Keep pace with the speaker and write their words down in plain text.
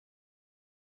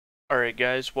Alright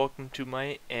guys, welcome to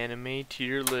my anime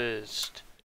tier list.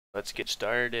 Let's get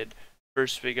started.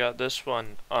 First we got this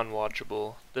one,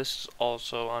 unwatchable. This is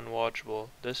also unwatchable.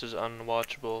 This is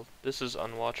unwatchable. This is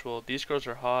unwatchable. These girls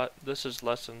are hot. This is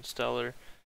less than stellar.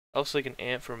 That looks like an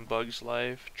ant from Bug's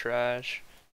Life. Trash.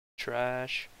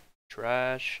 Trash.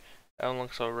 Trash. That one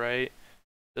looks alright.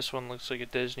 This one looks like a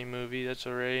Disney movie. That's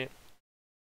alright.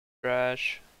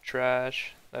 Trash.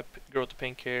 Trash. That girl with the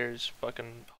pink hair is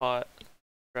fucking hot.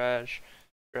 Trash,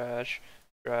 trash,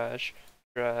 trash,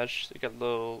 trash. They got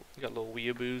little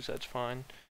weeaboos. That's fine.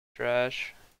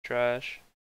 Trash, trash,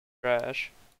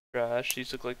 trash, trash.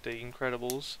 These look like the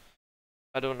Incredibles.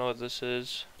 I don't know what this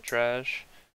is. Trash.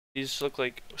 These look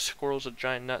like squirrels with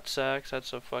giant nut sacks.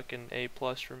 That's a fucking A+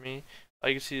 for me.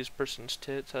 I can see this person's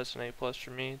tits. That's an A+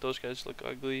 for me. Those guys look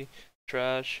ugly.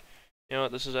 Trash. You know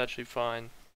what? This is actually fine.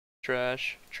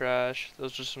 Trash, trash.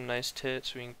 Those are some nice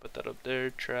tits. We can put that up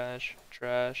there. Trash,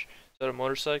 trash. Is that a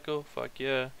motorcycle? Fuck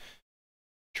yeah.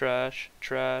 Trash,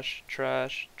 trash,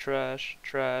 trash, trash,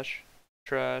 trash,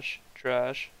 trash,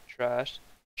 trash, trash.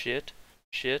 Shit,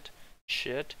 shit,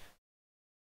 shit.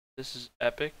 This is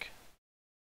epic.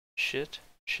 Shit,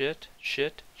 shit,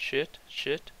 shit, shit,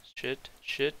 shit, shit,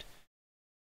 shit.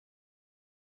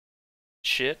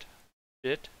 Shit,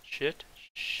 shit, shit,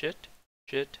 shit,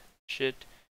 shit, shit.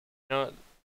 No,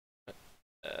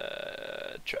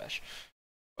 trash.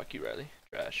 Fuck you, Riley.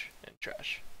 Trash and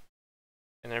trash.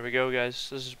 And there we go, guys.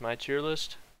 This is my tier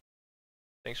list.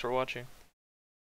 Thanks for watching.